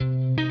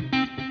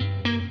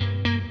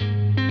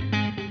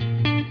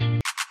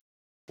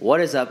What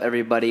is up,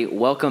 everybody?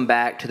 Welcome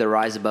back to the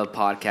Rise Above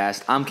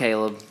podcast. I'm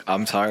Caleb.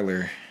 I'm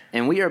Tyler.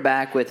 And we are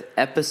back with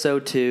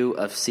episode 2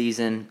 of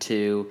season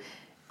 2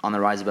 on the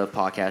Rise Above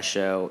podcast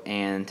show.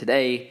 And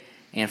today,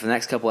 and for the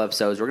next couple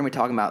episodes, we're going to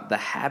be talking about the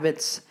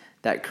habits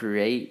that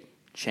create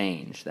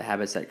change. The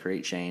habits that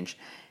create change.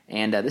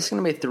 And this is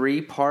going to be a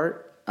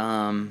 3-part,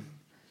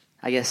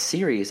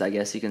 series, I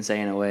guess you can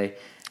say in a way.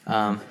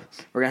 We're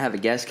going to have a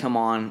guest come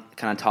on,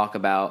 kind of talk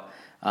about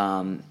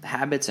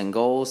habits and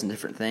goals and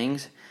different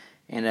things.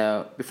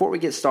 And before we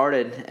get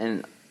started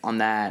and on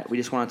that, we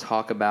just want to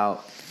talk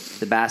about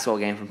the basketball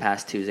game from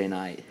past Tuesday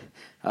night.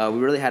 We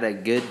really had a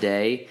good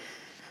day.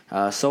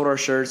 Sold our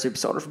shirts. We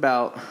sold it for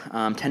about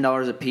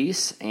 $10 a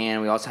piece,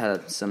 and we also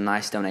had some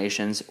nice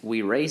donations.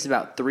 We raised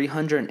about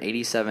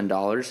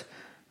 $387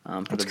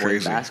 for the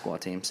boys basketball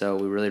team. So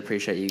we really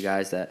appreciate you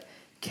guys that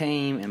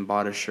came and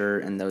bought a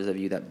shirt, and those of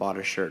you that bought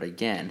a shirt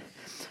again.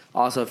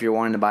 Also, if you're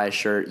wanting to buy a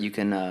shirt, you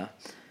can.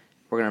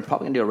 We're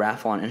probably gonna do a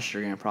raffle on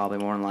Instagram, probably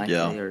more than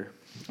likely,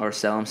 or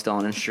sell them still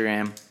on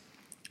Instagram.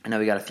 I know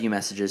we got a few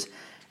messages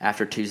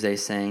after Tuesday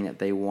saying that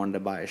they wanted to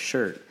buy a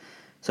shirt.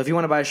 So if you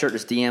want to buy a shirt,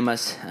 just DM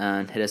us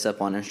and hit us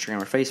up on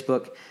Instagram or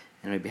Facebook,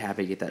 and we'd be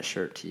happy to get that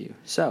shirt to you.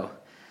 So,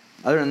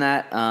 other than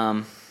that,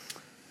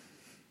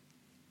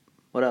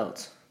 what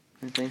else?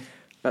 Anything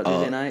about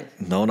Tuesday night?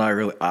 No, not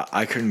really.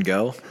 I couldn't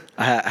go.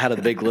 I had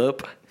a big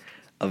lip,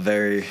 a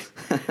very,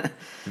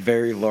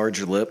 very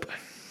large lip.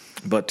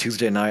 But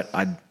Tuesday night,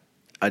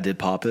 I did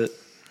pop it,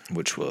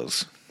 which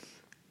was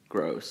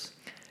gross,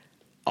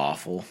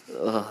 awful.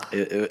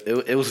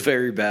 It was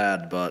very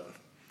bad, but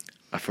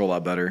I feel a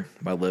lot better.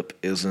 My lip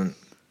isn't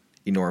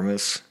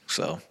enormous,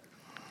 so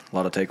a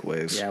lot of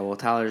takeaways. Yeah, well,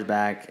 Tyler's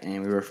back,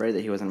 and we were afraid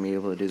that he wasn't going to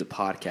be able to do the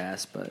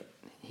podcast, but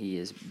he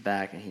is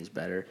back, and he's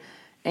better.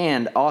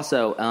 And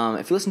also,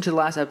 if you listen to the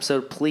last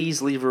episode,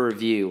 please leave a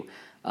review.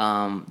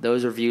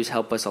 Those reviews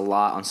help us a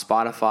lot on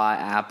Spotify,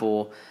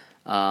 Apple.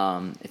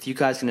 If you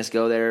guys can just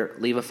go there,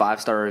 leave a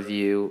 5-star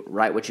review,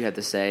 write what you have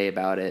to say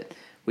about it.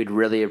 We'd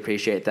really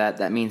appreciate that.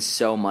 That means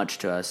so much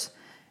to us.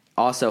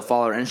 Also,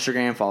 follow our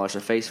Instagram, follow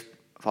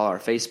our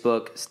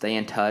Facebook, stay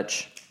in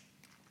touch.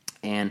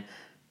 And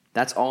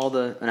that's all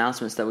the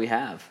announcements that we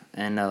have.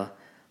 And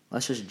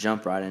let's just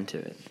jump right into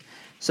it.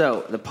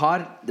 So,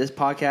 this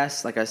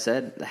podcast, like I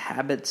said, the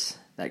habits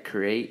that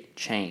create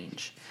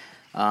change.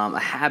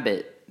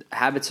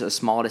 Habit's a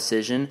small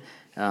decision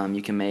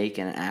you can make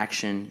and an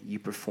action you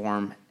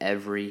perform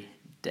every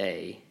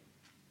day.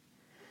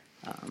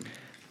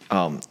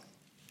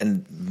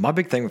 And my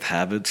big thing with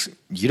habits,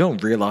 you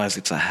don't realize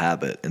it's a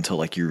habit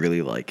until you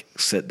really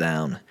sit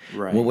down.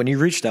 Right. When you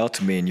reached out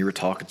to me and you were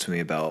talking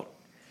about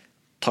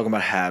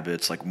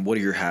habits, what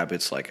are your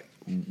habits?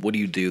 What do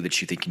you do that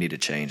you think you need to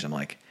change? I'm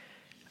like,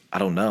 I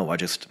don't know.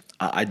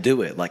 I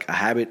do it. A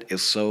habit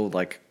is so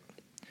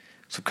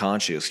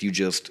subconscious. You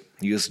just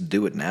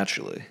do it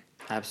naturally.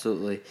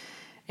 Absolutely.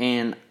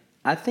 And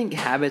I think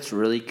habits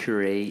really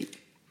create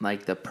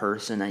the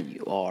person that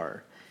you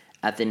are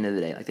at the end of the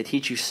day. They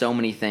teach you so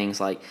many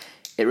things. It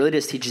really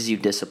just teaches you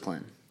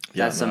discipline.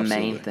 That's the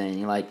main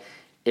thing.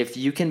 If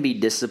you can be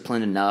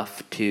disciplined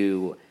enough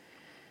to,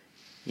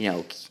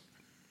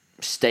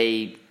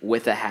 stay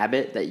with a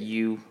habit that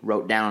you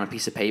wrote down on a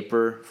piece of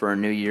paper for a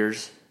New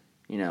Year's,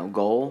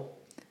 goal,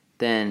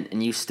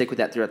 and you stick with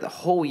that throughout the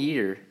whole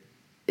year,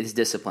 it's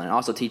discipline. It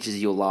also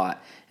teaches you a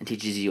lot and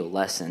teaches you a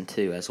lesson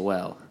too as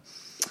well.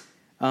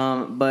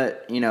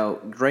 But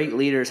great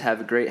leaders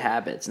have great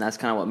habits, and that's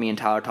kind of what me and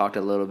Tyler talked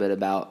a little bit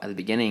about at the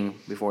beginning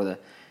before the,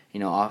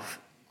 off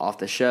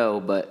the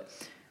show. But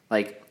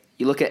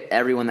you look at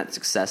everyone that's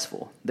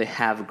successful, they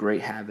have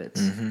great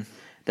habits. Mm-hmm.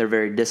 They're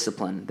very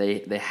disciplined.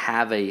 They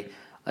have a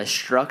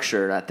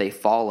structure that they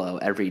follow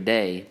every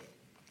day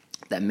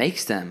that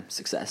makes them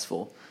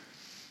successful,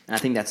 and I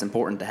think that's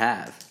important to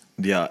have.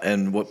 Yeah,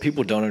 and what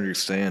people don't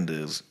understand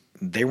is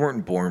they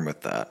weren't born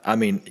with that. I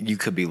mean, you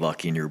could be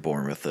lucky and you're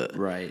born with it.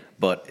 Right.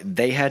 But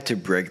they had to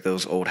break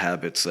those old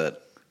habits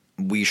that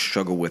we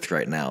struggle with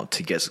right now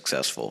to get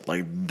successful.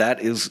 That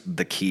is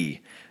the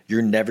key.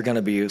 You're never going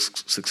to be a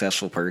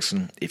successful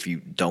person if you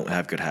don't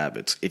have good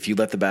habits. If you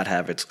let the bad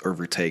habits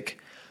overtake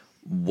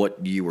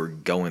what you were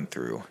going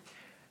through.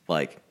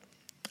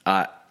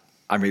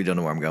 I really don't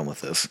know where I'm going with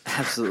this.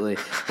 Absolutely.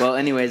 Well,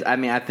 anyways,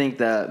 I think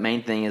the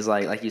main thing is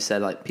like you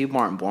said, people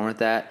aren't born with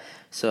that.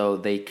 So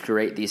they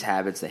create these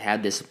habits. They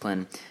have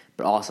discipline,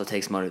 but also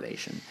takes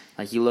motivation.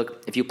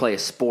 If you play a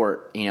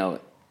sport, in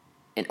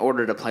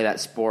order to play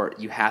that sport,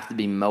 you have to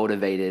be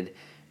motivated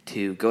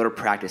to go to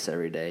practice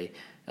every day,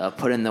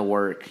 put in the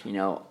work,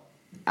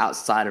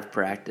 outside of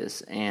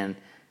practice. And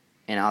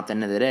at the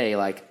end of the day,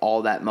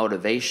 all that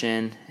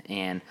motivation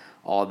and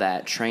all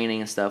that training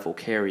and stuff will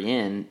carry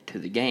in to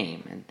the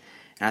game. And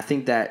I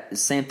think that the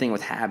same thing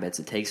with habits.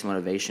 It takes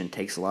motivation,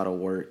 takes a lot of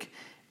work,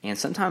 and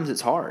sometimes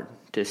it's hard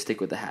to stick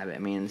with the habit.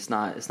 It's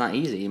not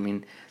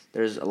easy.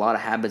 There's a lot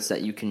of habits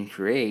that you can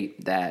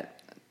create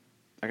that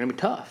are going to be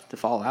tough to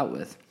follow out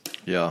with.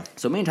 Yeah.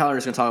 So me and Tyler are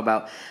just going to talk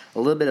about a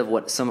little bit of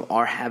what some of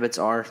our habits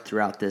are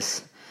throughout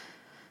this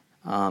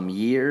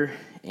year,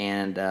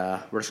 and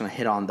we're just going to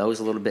hit on those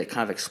a little bit,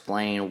 kind of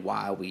explain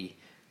why we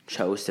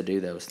chose to do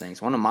those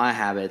things. One of my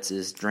habits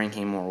is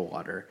drinking more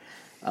water.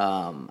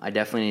 I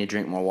definitely need to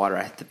drink more water.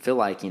 I feel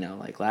like,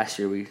 like last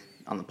year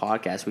on the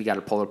podcast, we got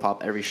a Polar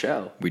Pop every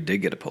show. We did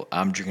get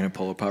I'm drinking a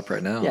Polar Pop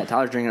right now. Yeah,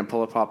 Tyler's drinking a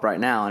Polar Pop right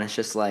now, and it's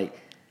just like,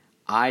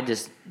 I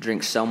just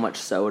drink so much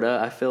soda,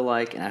 I feel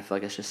like, and I feel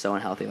like it's just so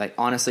unhealthy. Like,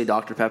 honestly,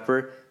 Dr.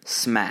 Pepper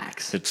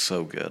smacks. It's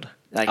so good.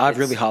 Like, I've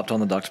really hopped on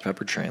the Dr.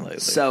 Pepper train lately.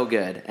 So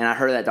good. And I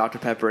heard that Dr.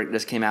 Pepper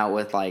just came out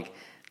with,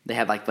 they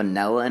have,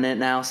 vanilla in it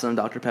now, some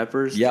Dr.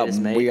 Peppers. Yeah,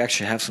 we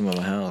actually have some in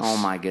the house. Oh,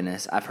 my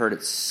goodness. I've heard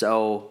it's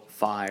so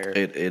fire.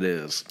 It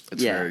is.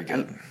 It's very good.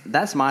 And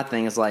that's my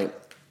thing is,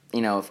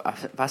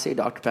 if I say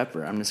Dr.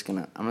 Pepper, I'm just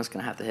gonna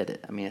have to hit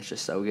it. I mean, it's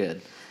just so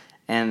good.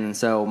 And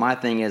so my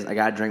thing is, I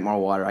gotta drink more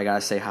water. I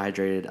gotta stay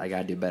hydrated. I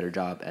gotta do a better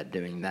job at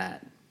doing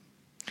that.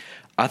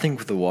 I think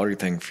with the water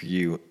thing for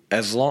you,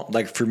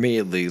 for me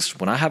at least,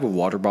 when I have a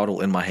water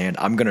bottle in my hand,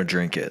 I'm gonna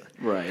drink it.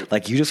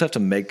 Right. You just have to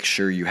make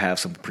sure you have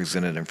something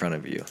presented in front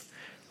of you.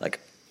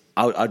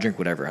 I'll drink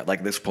whatever.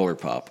 Like this Polar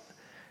Pop.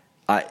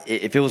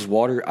 If it was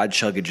water, I'd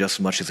chug it just as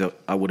much as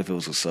I would if it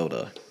was a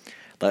soda.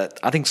 But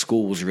I think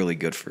school was really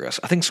good for us.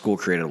 I think school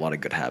created a lot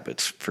of good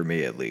habits for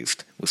me, at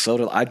least. With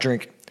soda, I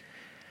drink.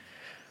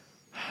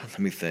 Let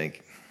me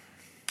think.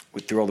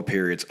 Through all the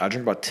periods, I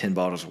drink about 10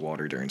 bottles of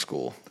water during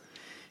school.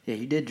 Yeah,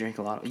 you did drink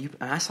a lot.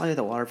 I saw you at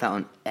the water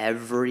fountain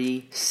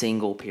every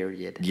single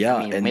period. Yeah,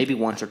 I mean, maybe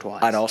once or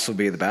twice. I'd also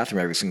be at the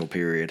bathroom every single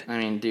period. I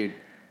mean, dude,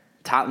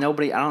 I've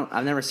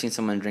never seen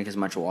someone drink as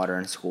much water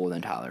in school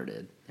than Tyler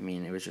did. I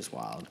mean, it was just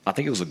wild. I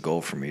think it was a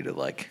goal for me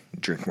to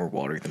drink more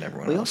water than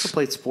everyone else. We also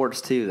played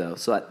sports too, though.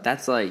 So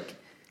that's I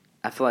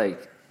feel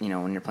like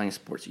when you're playing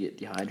sports, you get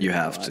dehydrated. You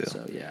have to.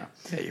 So yeah.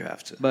 Yeah, you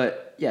have to.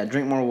 But yeah,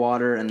 drink more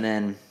water, and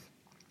then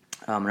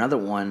another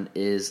one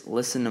is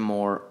listen to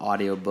more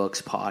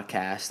audiobooks,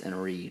 podcasts,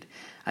 and read.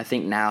 I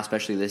think now,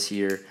 especially this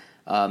year,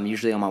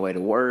 usually on my way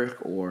to work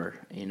or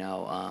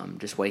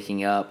just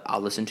waking up,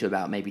 I'll listen to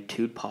about maybe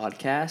 2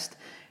 podcasts,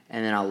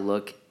 and then I'll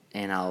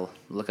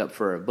look up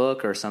for a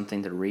book or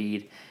something to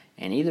read,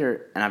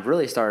 and I've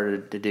really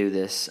started to do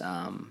this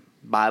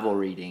Bible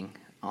reading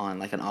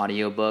on an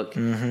audiobook.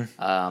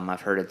 Mm-hmm.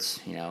 I've heard it's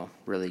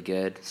really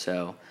good,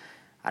 so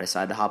I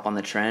decided to hop on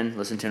the trend,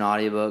 listen to an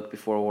audiobook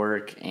before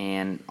work,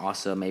 and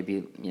also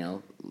maybe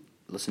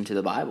listen to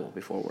the Bible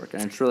before work.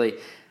 And it's really,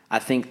 I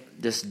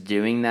think just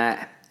doing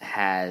that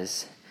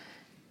has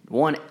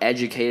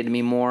educated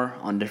me more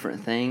on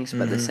different things,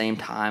 but at the same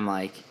time,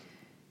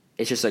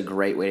 it's just a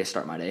great way to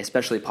start my day,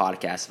 especially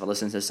podcasts. If I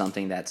listen to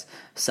something that's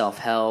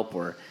self-help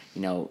or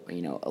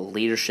a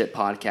leadership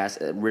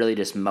podcast, it really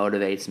just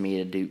motivates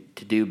me to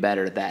do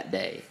better that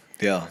day.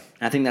 Yeah.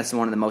 And I think that's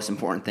one of the most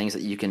important things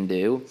that you can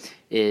do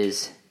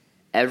is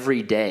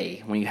every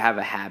day when you have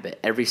a habit,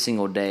 every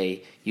single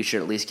day you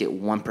should at least get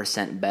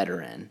 1%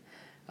 better in.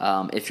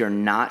 If you're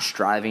not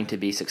striving to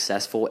be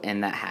successful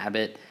in that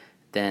habit,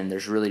 then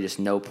there's really just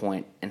no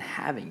point in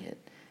having it.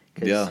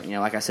 Because,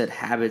 like I said,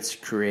 habits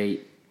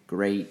create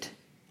great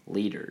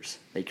leaders.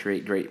 They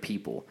create great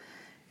people.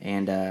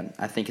 And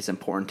I think it's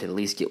important to at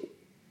least get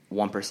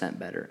 1%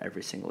 better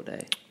every single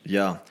day.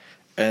 Yeah.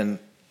 And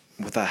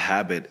with a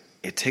habit,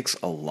 it takes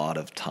a lot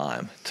of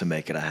time to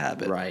make it a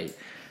habit. Right.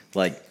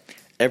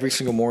 Every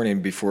single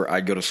morning before I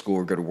go to school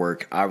or go to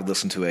work, I would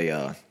listen to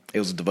it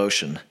was a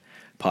devotion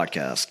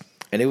podcast.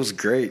 And it was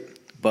great.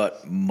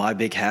 But my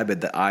big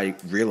habit that I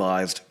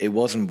realized, it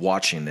wasn't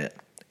watching it.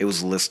 It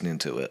was listening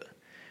to it.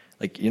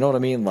 You know what I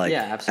mean?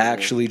 Yeah, absolutely.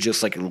 Actually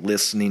just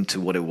listening to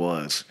what it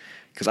was.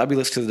 Because I'd be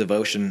listening to the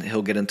devotion,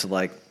 he'll get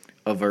into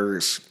a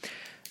verse,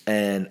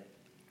 and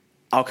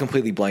I'll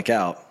completely blank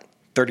out.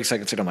 30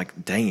 seconds later, I'm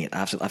like, dang it, I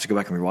have to go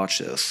back and rewatch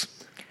this.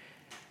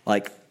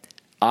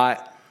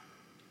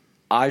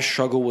 I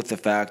struggle with the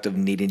fact of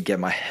needing to get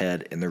my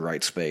head in the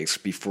right space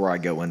before I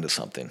go into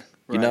something.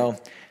 Right. You know?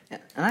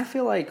 And I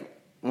feel like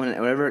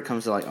whenever it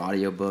comes to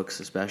audiobooks,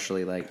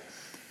 especially,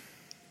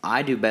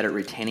 I do better at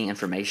retaining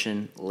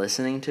information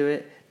listening to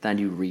it than I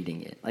do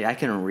reading it. I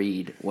can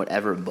read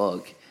whatever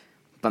book,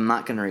 but I'm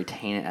not going to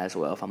retain it as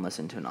well if I'm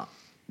listening to it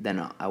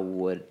than I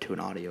would to an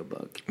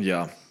audiobook.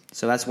 Yeah.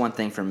 So that's one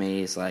thing for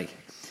me is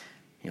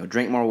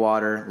drink more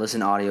water,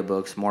 listen to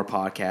audiobooks, more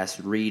podcasts,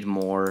 read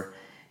more,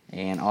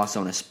 and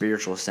also in a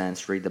spiritual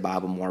sense, read the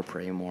Bible more,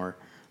 pray more,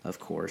 of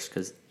course,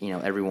 because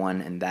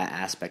everyone in that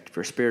aspect, if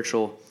you're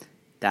spiritual,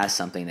 that's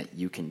something that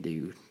you can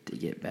do to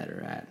get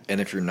better at. And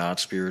if you're not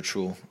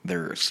spiritual,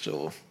 there are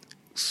still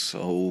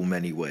so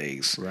many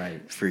ways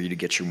for you to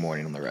get your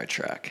morning on the right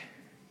track.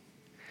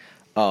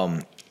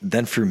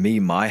 Then for me,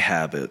 my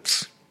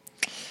habits,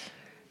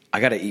 I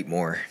got to eat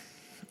more.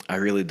 I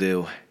really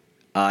do.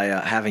 I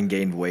haven't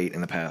gained weight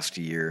in the past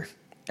year,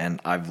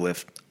 and I've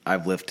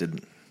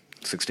lifted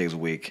 6 days a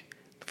week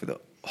for the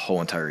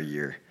whole entire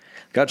year.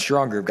 Got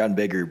stronger, I've gotten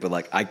bigger,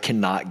 but I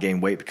cannot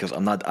gain weight because I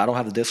don't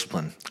have the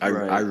discipline. I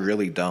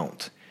really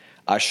don't.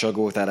 I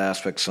struggle with that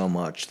aspect so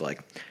much.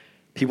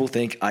 People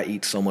think I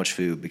eat so much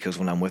food because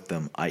when I'm with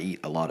them, I eat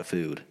a lot of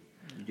food.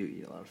 You do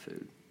eat a lot of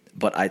food.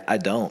 but I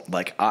don't.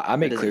 Like, I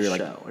make It clear, doesn't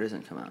like, show. It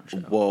doesn't come out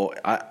and show. well,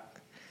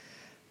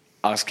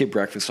 I skip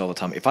breakfast all the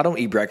time. If I don't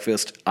eat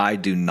breakfast, I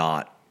do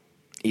not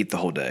eat the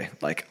whole day.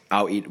 Like,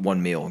 I'll eat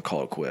one meal and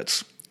call it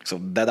quits. So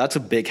that's a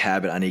big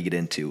habit I need to get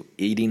into,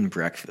 eating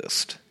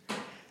breakfast.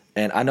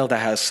 And I know that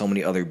has so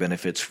many other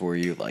benefits for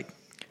you. Like,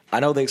 I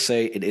know they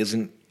say it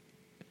isn't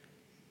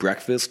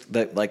breakfast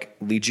that, like,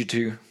 leads you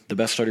to the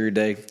best start of your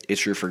day.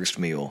 It's your first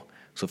meal.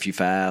 So if you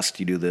fast,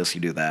 you do this,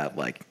 you do that.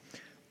 Like,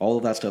 all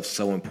of that stuff's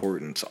so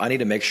important. So I need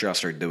to make sure I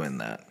start doing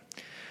that.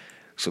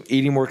 So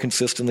eating more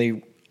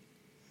consistently,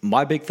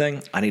 my big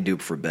thing, I need to do it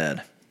before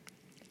bed.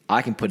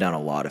 I can put down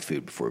a lot of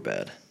food before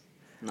bed.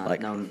 No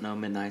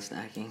midnight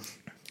snacking.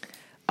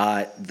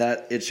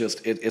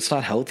 It's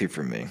not healthy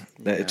for me.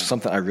 It's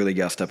something I really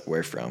got to step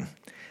away from.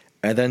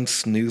 And then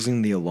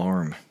snoozing the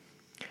alarm.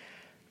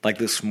 Like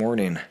this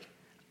morning,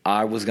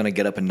 I was going to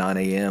get up at 9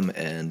 a.m.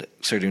 and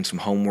start doing some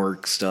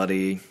homework,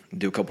 study,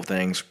 do a couple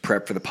things,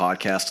 prep for the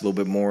podcast a little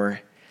bit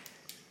more.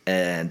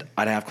 And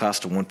I didn't have class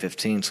till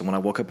 1:15. So when I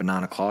woke up at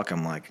 9 o'clock,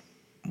 I'm like,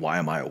 why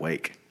am I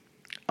awake?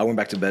 I went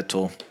back to bed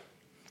till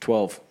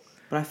 12.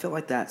 But I feel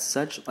like that's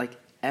such, like,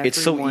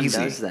 It's so everyone easy.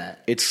 does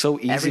that. It's so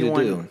easy to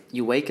do.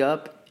 You wake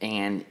up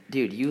and,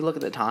 dude, you look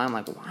at the time,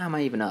 like, why am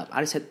I even up?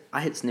 I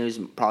hit snooze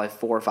probably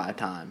 4 or 5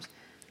 times.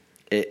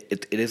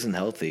 It isn't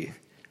healthy.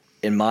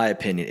 In my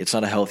opinion, it's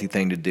not a healthy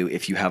thing to do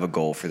if you have a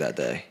goal for that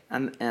day.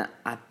 And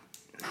I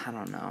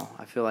don't know.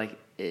 I feel like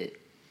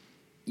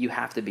you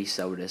have to be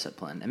so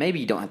disciplined. And maybe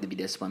you don't have to be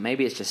disciplined.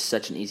 Maybe it's just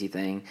such an easy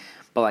thing.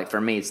 But, like,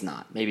 for me, it's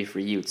not. Maybe for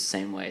you, it's the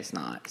same way. It's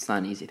not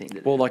an easy thing to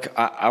do. Well, like,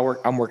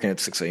 I'm working at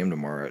 6 a.m.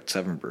 tomorrow at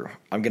 7 Brew.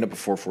 I'm getting up at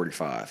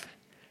 4:45.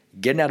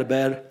 Getting out of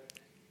bed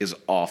is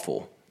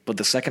awful. But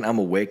the second I'm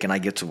awake and I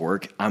get to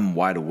work, I'm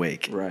wide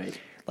awake. Right.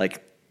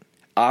 Like,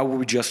 I will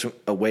be just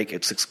awake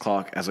at 6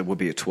 o'clock as I would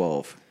be at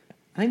 12.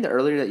 I think the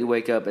earlier that you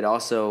wake up, it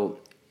also,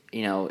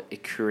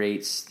 it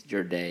creates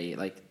your day.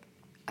 Like,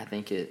 I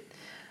think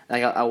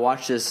I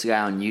watched this guy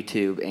on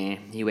YouTube,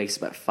 and he wakes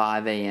up at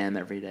 5 a.m.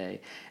 every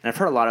day. And I've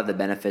heard a lot of the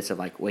benefits of,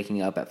 like,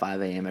 waking up at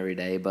 5 a.m. every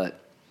day,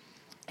 but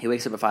he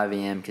wakes up at 5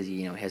 a.m. because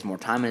he has more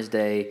time in his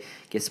day,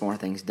 gets more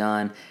things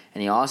done,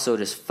 and he also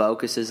just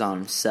focuses on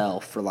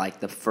himself for,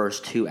 like, the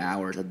first 2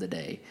 hours of the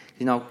day.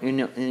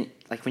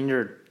 Like, when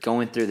you're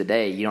going through the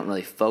day, you don't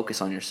really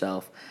focus on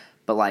yourself.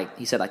 But, like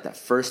he said, like, the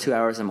first 2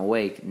 hours I'm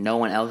awake, no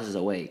one else is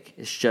awake.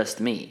 It's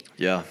just me.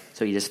 Yeah.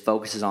 So he just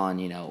focuses on,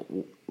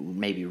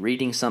 maybe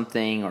reading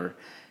something, or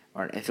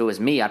if it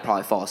was me, I'd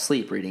probably fall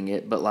asleep reading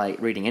it, but,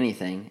 like, reading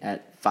anything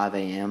at 5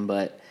 a.m.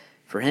 But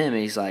for him,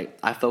 he's like,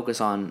 I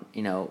focus on,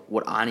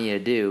 what I need to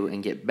do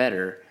and get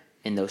better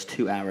in those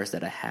 2 hours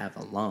that I have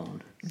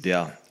alone.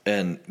 Yeah.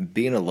 And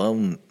being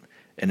alone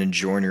and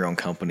enjoying your own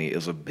company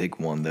is a big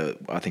one that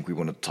I think we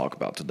want to talk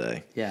about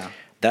today. Yeah.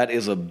 That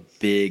is a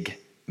big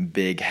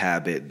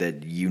habit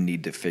that you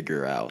need to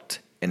figure out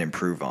and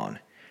improve on.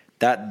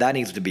 That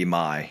needs to be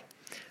my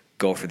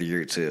goal for the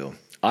year too.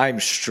 I'm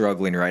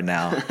struggling right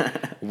now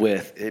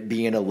with it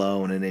being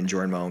alone and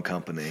enjoying my own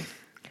company.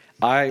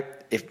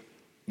 If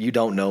you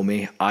don't know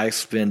me, I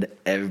spend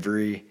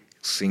every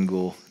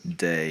single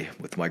day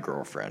with my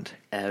girlfriend.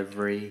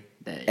 Every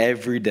day.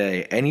 Every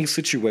day. Any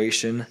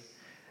situation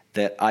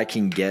that I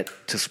can get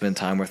to spend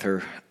time with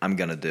her, I'm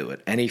going to do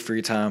it. Any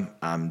free time,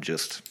 I'm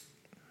just,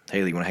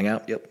 Haley, you want to hang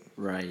out? Yep.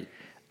 Right.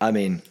 I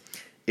mean,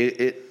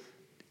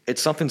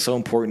 it's something so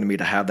important to me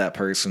to have that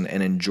person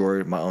and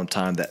enjoy my own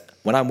time that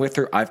when I'm with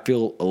her, I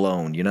feel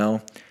alone,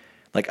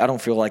 Like, I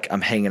don't feel like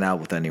I'm hanging out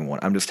with anyone.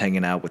 I'm just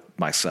hanging out with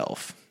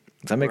myself.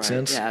 Does that make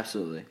sense? Yeah,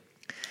 absolutely.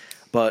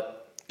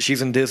 But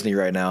she's in Disney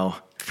right now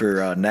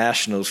for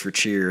nationals for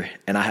cheer,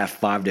 and I have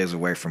 5 days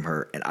away from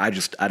her, and I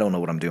don't know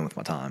what I'm doing with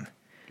my time.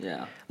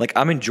 Yeah. Like,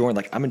 I'm enjoying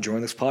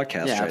this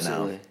podcast right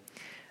absolutely. now.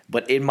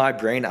 But in my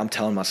brain, I'm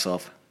telling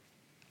myself,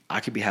 I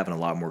could be having a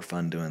lot more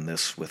fun doing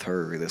this with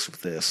her or this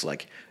with this.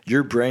 Like,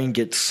 your brain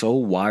gets so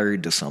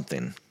wired to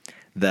something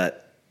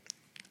that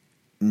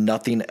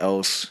nothing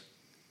else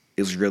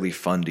is really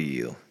fun to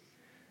you.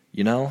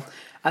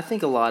 I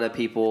think a lot of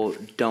people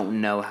don't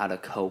know how to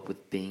cope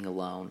with being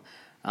alone.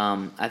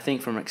 I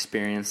think from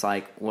experience,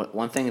 like,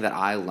 one thing that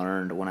I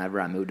learned whenever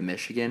I moved to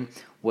Michigan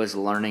was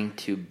learning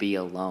to be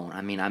alone.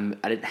 I mean,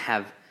 I didn't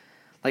have,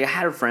 like, I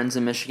had friends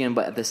in Michigan,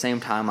 but at the same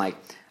time, like,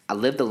 I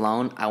lived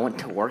alone. I went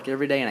to work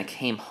every day, and I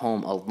came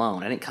home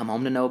alone. I didn't come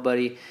home to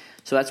nobody.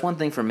 So that's one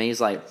thing for me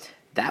is, like,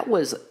 that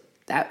was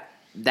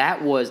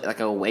like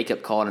a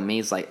wake-up call to me.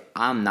 It's like,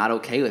 I'm not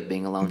okay with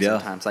being alone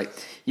sometimes. Like,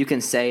 you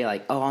can say,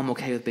 like, oh, I'm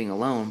okay with being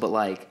alone, but,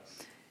 like,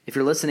 if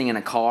you're listening in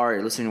a car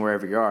or listening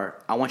wherever you are,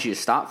 I want you to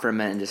stop for a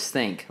minute and just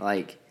think,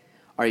 like,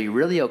 are you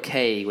really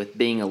okay with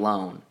being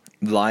alone?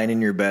 Lying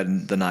in your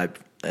bed the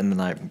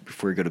night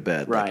before you go to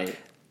bed. Right.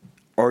 Like,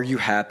 are you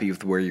happy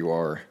with where you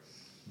are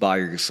by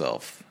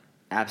yourself?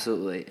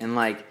 Absolutely. And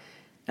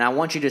I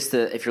want you just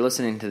to, if you're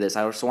listening to this,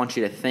 I also want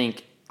you to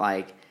think,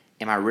 like,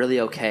 am I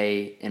really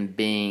okay in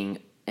being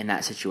in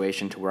that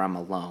situation to where I'm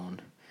alone?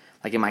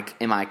 Like,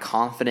 am I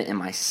confident in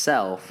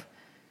myself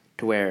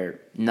to where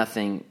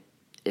nothing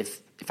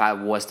if I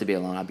was to be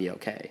alone, I'd be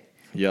okay.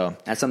 Yeah.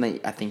 That's something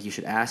I think you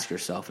should ask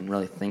yourself and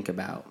really think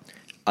about.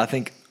 I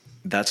think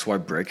that's why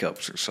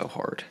breakups are so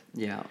hard.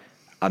 Yeah.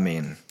 I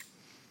mean,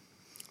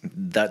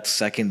 that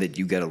second that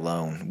you get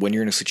alone, when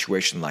you're in a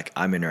situation like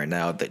I'm in right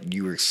now, that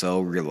you are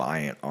so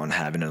reliant on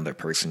having another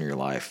person in your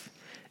life,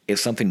 if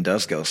something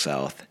does go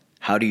south,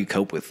 how do you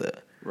cope with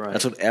it? Right.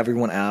 That's what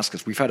everyone asks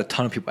us. We've had a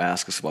ton of people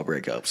ask us about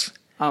breakups.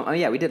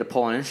 Yeah, we did a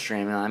poll on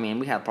Instagram, and I mean,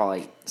 we had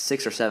probably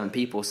 6 or 7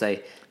 people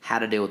say how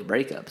to deal with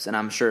breakups, and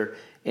I'm sure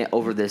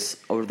over this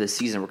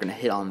season we're going to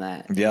hit on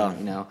that. Yeah.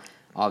 You know,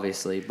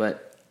 obviously,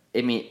 but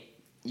I mean,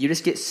 you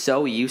just get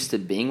so used to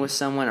being with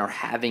someone or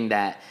having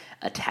that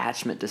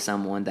attachment to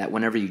someone that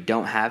whenever you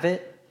don't have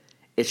it,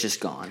 it's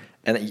just gone.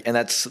 And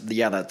that's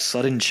that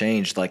sudden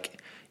change.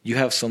 Like, you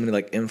have so many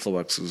like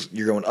influences.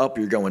 You're going up,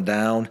 you're going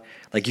down.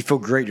 Like, you feel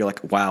great. You're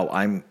like, wow,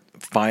 I'm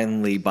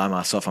finally by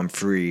myself. I'm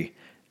free.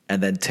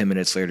 And then 10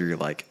 minutes later, you're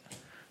like,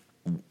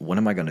 what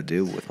am I going to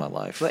do with my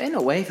life? But in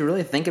a way, if you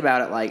really think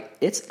about it, like,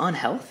 it's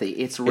unhealthy.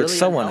 It's really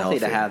so unhealthy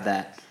to unhealthy.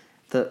 have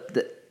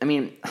that. I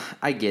mean,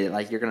 I get it.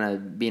 Like, you're going to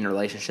be in a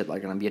relationship,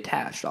 like, you're going to be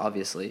attached,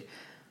 obviously.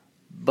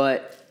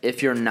 But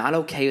if you're not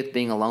okay with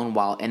being alone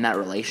while in that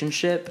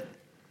relationship,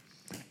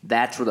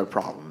 that's where the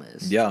problem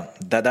is. Yeah,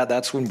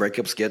 that's when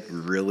breakups get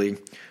really,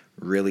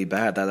 really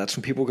bad. That's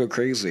when people go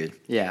crazy.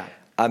 Yeah.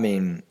 I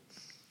mean,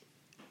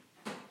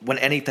 when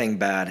anything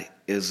bad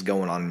is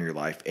going on in your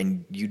life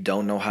and you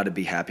don't know how to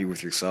be happy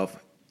with yourself,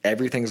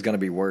 everything's going to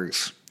be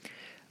worse.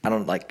 I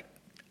don't like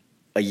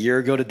a year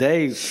ago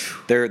today,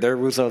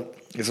 there's a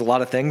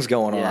lot of things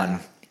going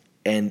on.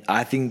 And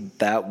I think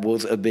that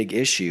was a big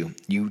issue.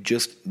 You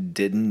just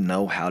didn't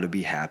know how to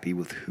be happy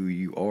with who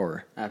you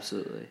are.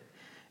 Absolutely.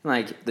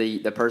 Like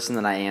the person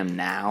that I am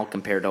now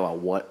compared to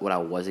what I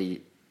was a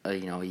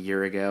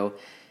year ago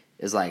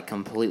is like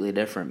completely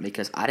different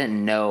because I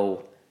didn't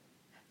know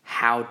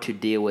how to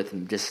deal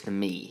with just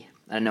me.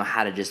 I didn't know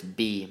how to just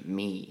be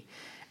me.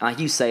 And like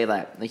you say,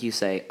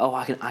 oh,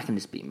 I can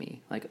just be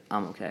me. Like,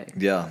 I'm okay.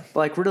 Yeah. But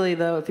like really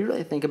though, if you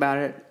really think about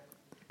it,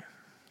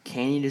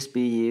 can you just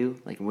be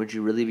you? Like, would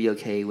you really be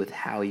okay with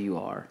how you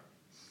are?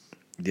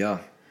 Yeah.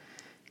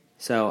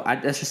 So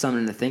that's just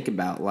something to think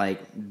about.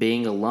 Like,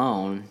 being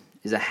alone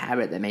is a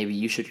habit that maybe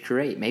you should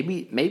create.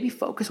 Maybe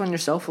focus on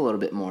yourself a little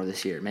bit more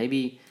this year.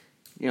 Maybe,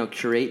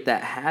 create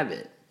that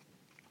habit.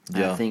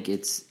 Yeah. I think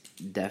it's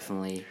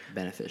definitely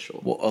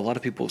beneficial. Well, a lot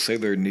of people say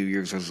their New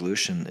Year's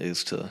resolution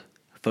is to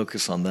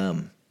focus on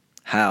them.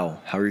 How?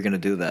 How are you going to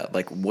do that?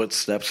 Like, what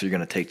steps are you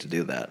going to take to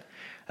do that?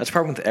 That's the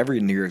problem with every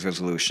New Year's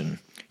resolution.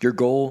 Your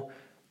goal,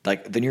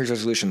 like the New Year's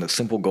resolution, the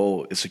simple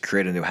goal is to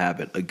create a new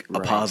habit, a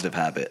positive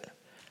habit.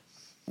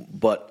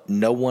 But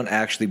no one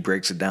actually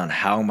breaks it down.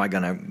 How am I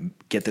going to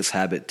get this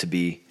habit to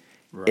be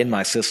in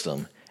my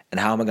system? And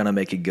how am I going to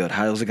make it good?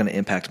 How is it going to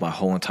impact my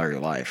whole entire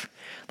life?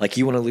 Like,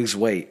 you want to lose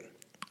weight.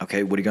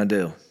 Okay, what are you going to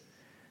do?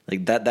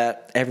 Like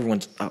that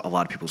a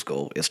lot of people's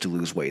goal is to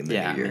lose weight in the new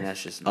year. I mean,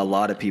 that's just a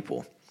lot of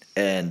people.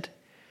 And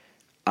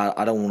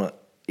I don't want to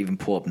even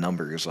pull up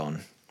numbers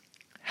on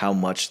how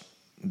much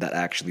that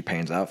actually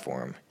pans out for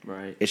them.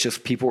 Right. It's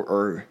just people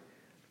are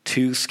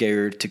too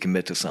scared to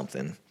commit to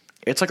something.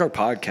 It's like our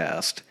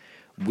podcast.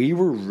 We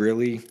were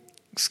really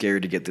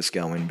scared to get this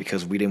going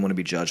because we didn't want to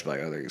be judged by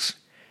others.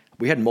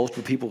 We had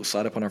multiple people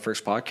sign up on our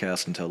first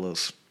podcast and tell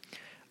us,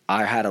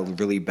 I had a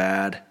really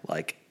bad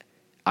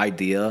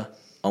idea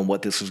on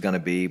what this was going to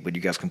be, but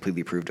you guys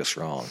completely proved us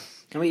wrong.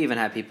 And we even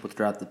had people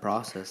throughout the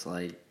process,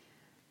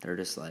 they're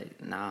just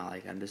nah,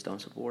 I just don't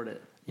support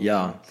it. You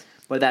know?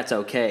 But that's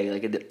okay.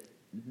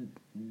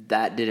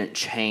 That didn't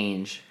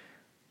change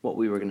what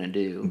we were going to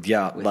do.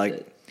 Yeah, with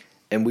it.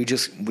 And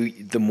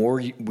the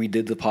more we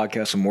did the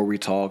podcast, the more we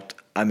talked,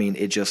 I mean,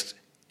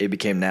 it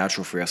became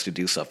natural for us to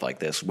do stuff like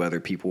this, whether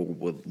people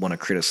would want to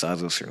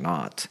criticize us or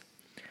not.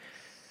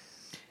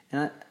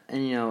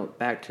 And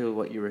back to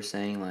what you were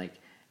saying,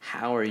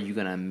 how are you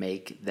going to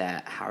make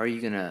that? How are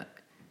you going to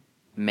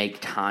make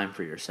time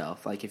for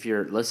yourself? Like, if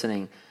you're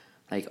listening,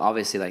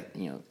 obviously,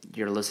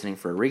 you're listening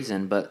for a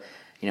reason, but,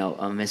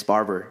 Miss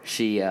Barber,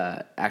 she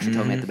actually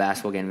told me at the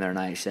basketball game the other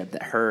night, she said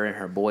that her and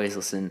her boys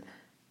listen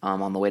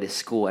on the way to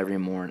school every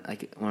morning.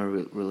 Like, when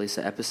we release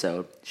an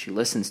episode, she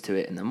listens to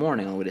it in the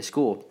morning on the way to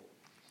school.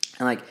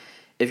 And,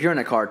 if you're in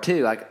a car,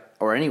 too,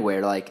 or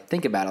anywhere,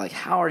 think about it.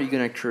 How are you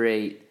going to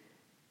create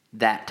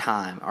that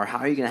time? Or how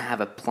are you going to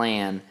have a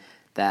plan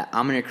that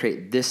I'm going to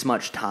create this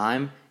much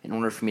time in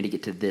order for me to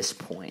get to this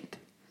point?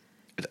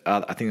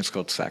 I think it's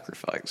called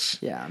sacrifice.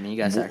 Yeah, I mean, you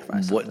got to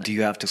sacrifice something. What do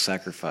you have to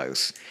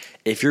sacrifice?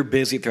 If you're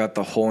busy throughout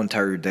the whole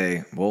entire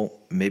day, well,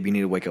 maybe you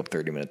need to wake up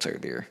 30 minutes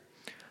earlier.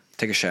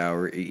 Take a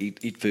shower,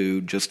 eat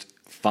food, just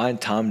find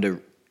time to...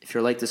 If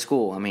you're late to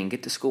school,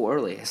 get to school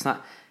early. It's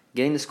not...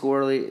 Getting to school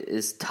early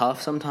is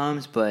tough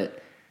sometimes,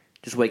 but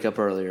just wake up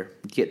earlier.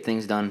 Get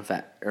things done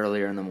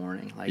earlier in the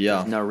morning.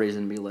 There's no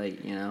reason to be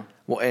late,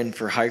 Well, and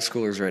for high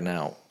schoolers right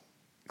now,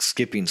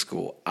 skipping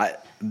school.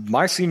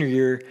 My senior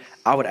year,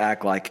 I would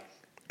act like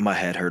my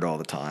head hurt all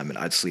the time, and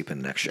I'd sleep in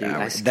an extra Dude,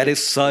 hour. I skip That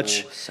is such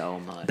school so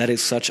much. that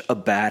is such a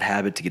bad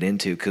habit to get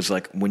into, because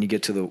like when you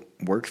get to the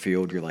work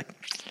field, you're like,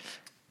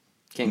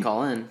 Can't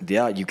call in.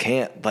 yeah, you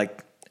can't,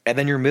 like, and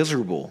then you're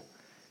miserable.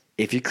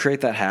 If you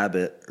create that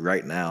habit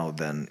right now,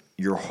 then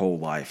your whole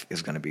life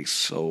is going to be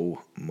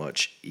so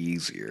much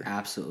easier.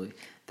 Absolutely.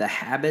 The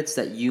habits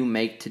that you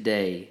make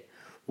today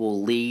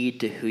will lead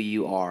to who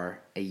you are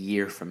a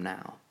year from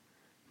now.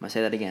 I'm going to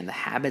say that again. The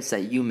habits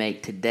that you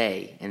make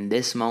today in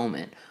this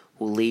moment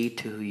will lead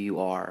to who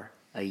you are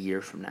a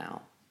year from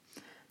now.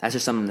 That's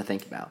just something to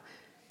think about.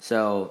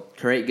 So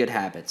create good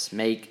habits.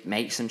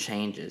 Make some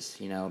changes.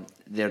 You know,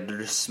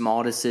 they're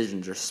small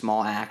decisions or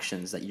small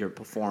actions that you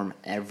perform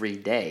every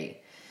day.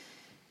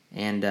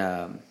 And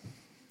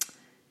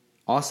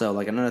also,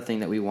 like another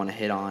thing that we want to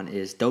hit on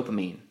is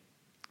dopamine.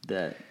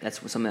 That's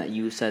something that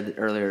you said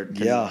earlier.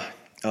 Yeah.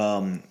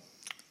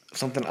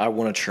 Something I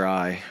want to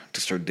try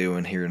to start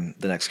doing here in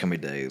the next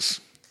coming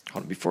days.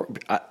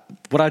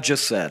 What I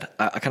just said,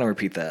 I kind of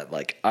repeat that.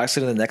 Like, I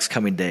said in the next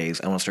coming days,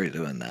 I want to start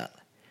doing that.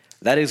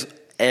 That is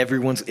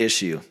everyone's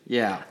issue.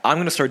 Yeah. I'm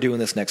going to start doing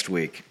this next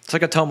week. It's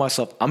like I tell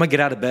myself, I'm going to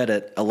get out of bed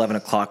at 11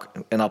 o'clock,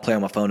 and I'll play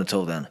on my phone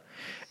until then.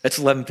 It's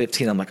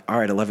 11:15. I'm like, all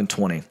right,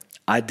 11:20.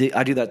 I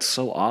do that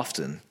so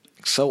often.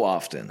 So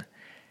often.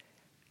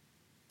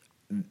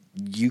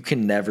 You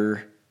can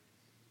never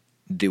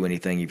do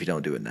anything if you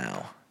don't do it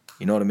now.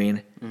 You know what I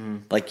mean? Mm-hmm.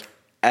 Like,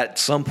 at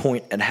some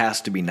point, it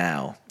has to be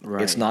now.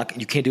 Right. It's not.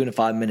 You can't do it in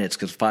 5 minutes,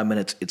 because 5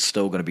 minutes, it's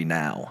still going to be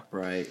now.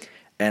 Right.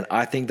 And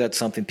I think that's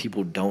something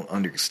people don't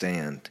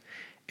understand.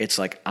 It's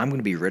like, I'm going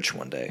to be rich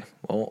one day.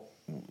 Well,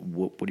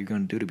 what are you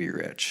going to do to be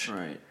rich?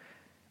 Right.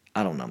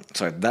 I don't know.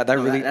 Sorry,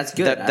 that's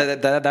good.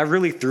 That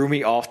really threw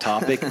me off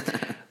topic.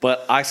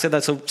 But I said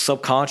that so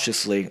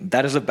subconsciously.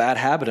 That is a bad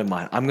habit of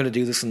mine. I'm going to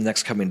do this in the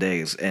next coming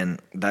days,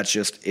 and that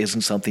just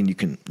isn't something you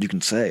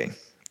can say.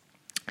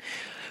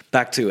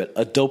 Back to it,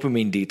 a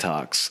dopamine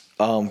detox.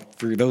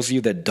 For those of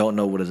you that don't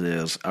know what it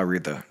is, I'll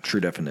read the true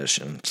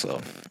definition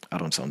so I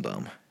don't sound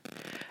dumb.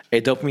 A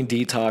dopamine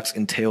detox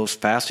entails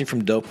fasting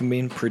from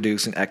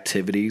dopamine-producing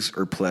activities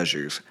or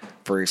pleasures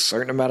for a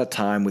certain amount of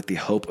time with the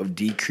hope of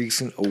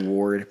decreasing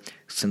reward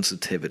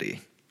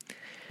sensitivity.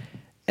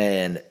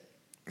 And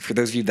for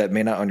those of you that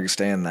may not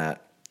understand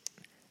that,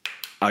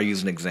 I'll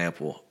use an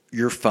example.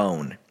 Your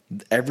phone.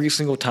 Every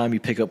single time you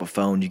pick up a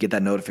phone, you get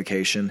that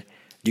notification,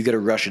 you get a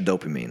rush of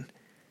dopamine.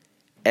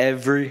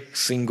 Every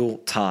single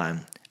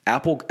time.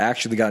 Apple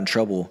actually got in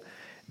trouble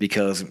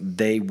because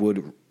they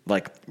would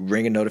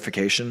ring a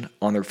notification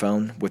on their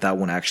phone without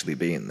one actually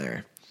being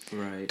there.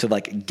 Right. To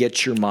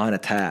get your mind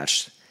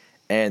attached.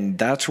 And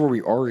that's where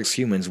we are as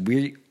humans.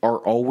 We are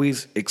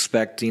always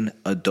expecting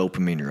a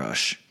dopamine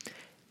rush.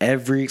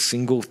 Every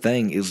single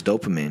thing is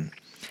dopamine.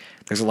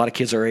 There's a lot of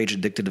kids our age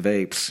addicted to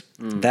vapes.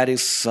 That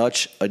is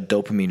such a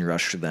dopamine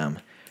rush for them.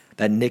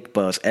 That Nick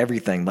Buzz,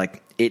 everything,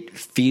 it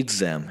feeds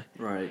them.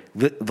 Right.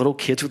 Little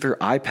kids with their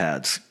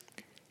iPads.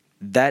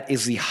 That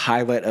is the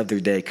highlight of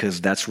their day,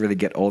 because that's where they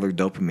get all their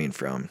dopamine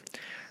from.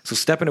 So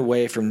stepping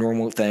away from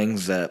normal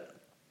things that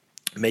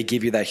may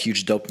give you that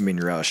huge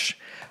dopamine rush.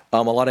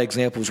 A lot of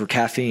examples were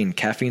caffeine.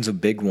 Caffeine's a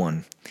big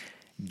one.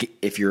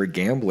 If you're a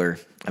gambler,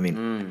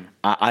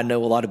 I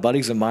know a lot of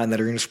buddies of mine that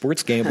are into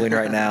sports gambling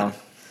right now.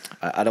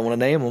 I don't want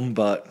to name them,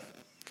 but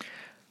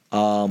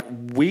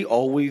we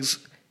always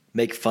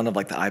make fun of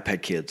the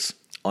iPad kids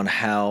on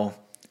how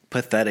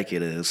pathetic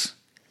it is.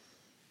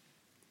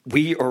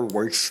 We are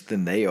worse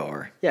than they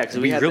are. Yeah, because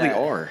we really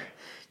are.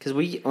 Because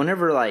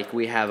whenever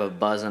we have a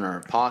buzz in our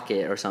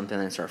pocket or something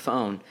that's our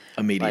phone,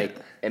 it's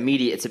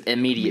an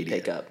immediate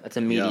pickup. That's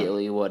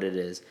immediately what it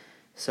is.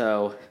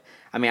 So,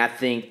 I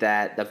think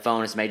that the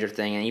phone is a major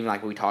thing, and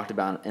even we talked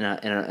about in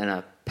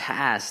a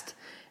past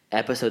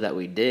episode that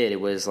we did,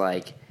 it was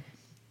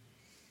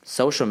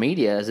social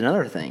media is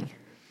another thing.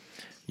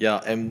 Yeah,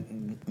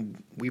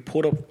 and we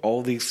put up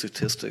all these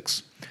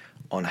statistics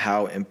on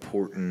how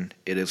important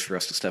it is for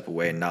us to step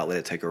away and not let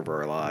it take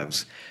over our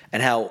lives,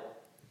 and how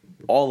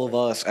all of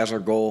us, as our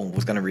goal,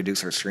 was going to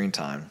reduce our screen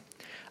time.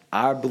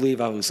 I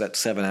believe I was at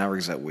 7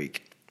 hours that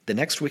week. The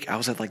next week, I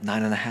was at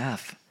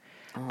 9.5.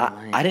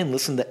 I didn't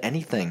listen to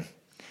anything.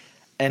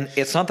 And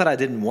it's not that I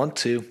didn't want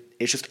to.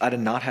 It's just I did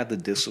not have the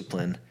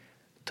discipline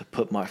to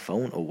put my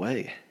phone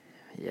away.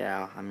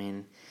 Yeah,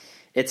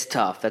 it's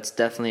tough. That's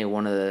definitely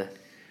one of the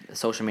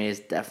social media is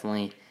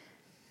definitely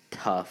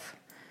tough.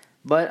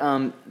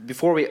 But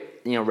before we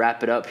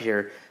wrap it up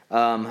here,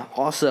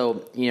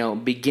 also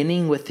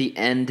beginning with the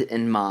end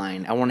in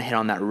mind. I want to hit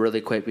on that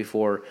really quick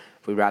before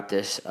we wrap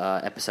this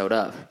episode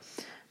up.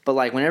 But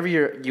whenever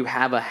you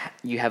have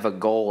a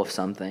goal of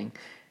something,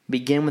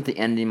 begin with the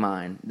end in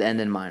mind.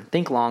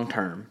 Think long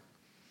term.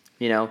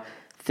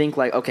 Think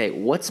okay,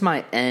 what's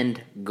my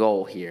end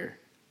goal here?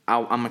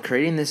 I'm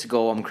creating this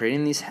goal. I'm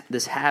creating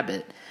this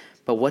habit.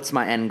 But what's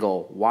my end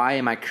goal? Why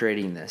am I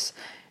creating this?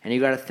 And you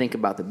got to think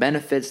about the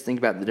benefits, think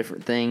about the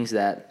different things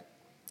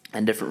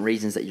and different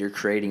reasons that you're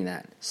creating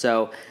that.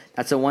 So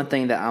that's the one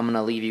thing that I'm going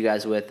to leave you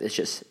guys with. Is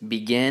just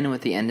begin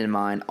with the end in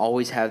mind.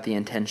 Always have the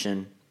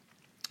intention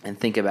and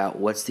think about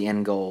what's the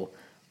end goal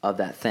of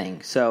that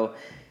thing. So,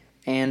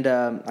 and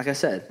like I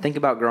said, think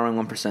about growing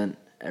 1%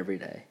 every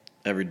day.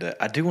 Every day.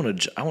 I want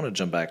to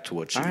jump back to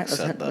what you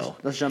said, though.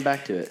 Let's jump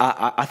back to it.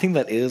 I think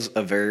that is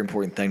a very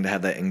important thing to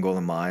have that end goal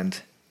in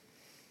mind.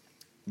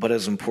 But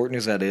as important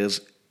as that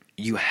is,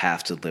 you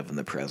have to live in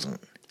the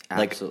present.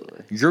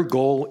 Absolutely. Like, your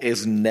goal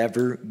is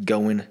never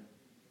going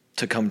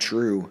to come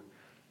true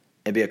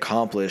and be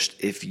accomplished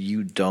if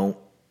you don't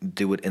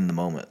do it in the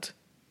moment.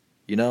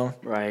 You know?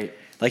 Right.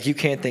 Like, you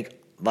can't think,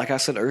 like I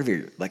said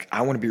earlier, like,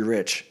 I want to be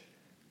rich.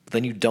 But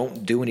then you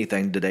don't do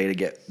anything today to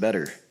get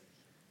better.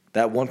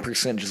 That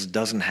 1% just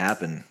doesn't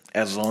happen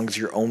as long as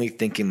you're only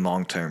thinking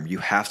long term. You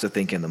have to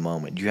think in the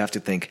moment. You have to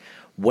think,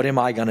 what am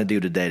I going to do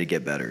today to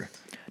get better?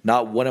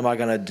 Not what am I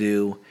going to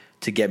do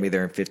to get me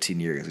there in 15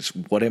 years. It's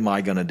what am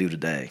I going to do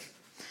today?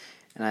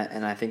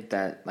 And I think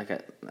that, like,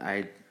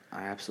 I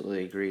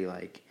absolutely agree.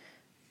 Like,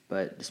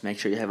 but just make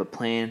sure you have a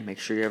plan, make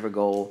sure you have a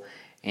goal,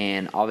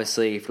 and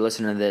obviously, if you're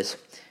listening to this,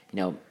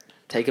 you know,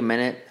 take a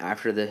minute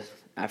after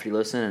you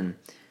listen and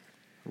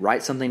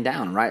write something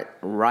down.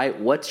 Write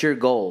what's your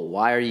goal?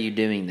 Why are you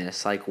doing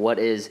this? Like,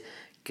 what's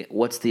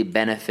the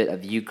benefit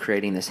of you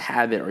creating this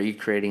habit or you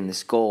creating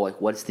this goal?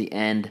 Like, what's the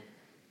end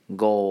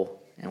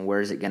goal and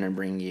where is it going to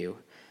bring you?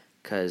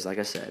 Because, like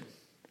I said,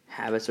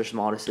 habits are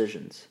small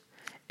decisions.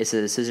 It's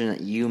a decision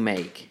that you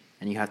make,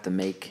 and you have to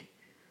make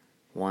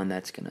one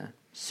that's going to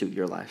suit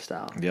your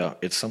lifestyle. Yeah,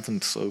 it's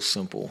something so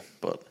simple,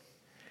 but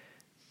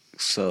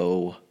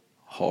so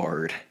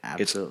hard.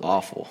 Absolutely. It's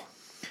awful.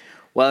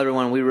 Well,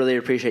 everyone, we really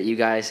appreciate you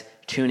guys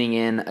tuning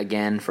in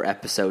again for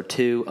episode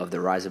 2 of the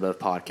Rise Above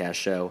podcast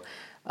show.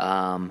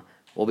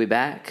 We'll be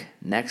back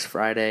next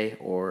Friday,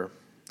 or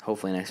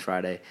hopefully next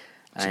Friday,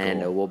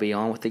 and we'll be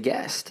on with the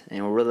guest,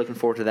 and we're really looking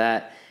forward to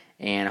that.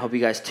 And I hope you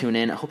guys tune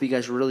in. I hope you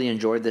guys really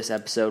enjoyed this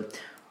episode.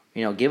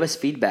 You know, give us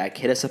feedback.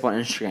 Hit us up on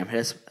Instagram.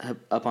 Hit us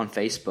up on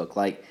Facebook.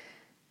 Like,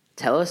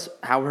 tell us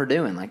how we're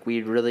doing. Like,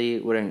 we really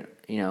would,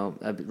 you know,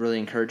 really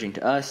encouraging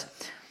to us.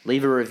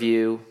 Leave a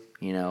review,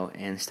 you know,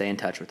 and stay in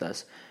touch with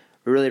us.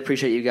 We really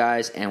appreciate you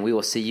guys, and we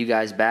will see you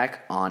guys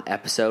back on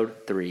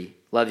episode 3.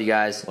 Love you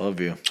guys. Love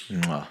you.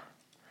 Mwah.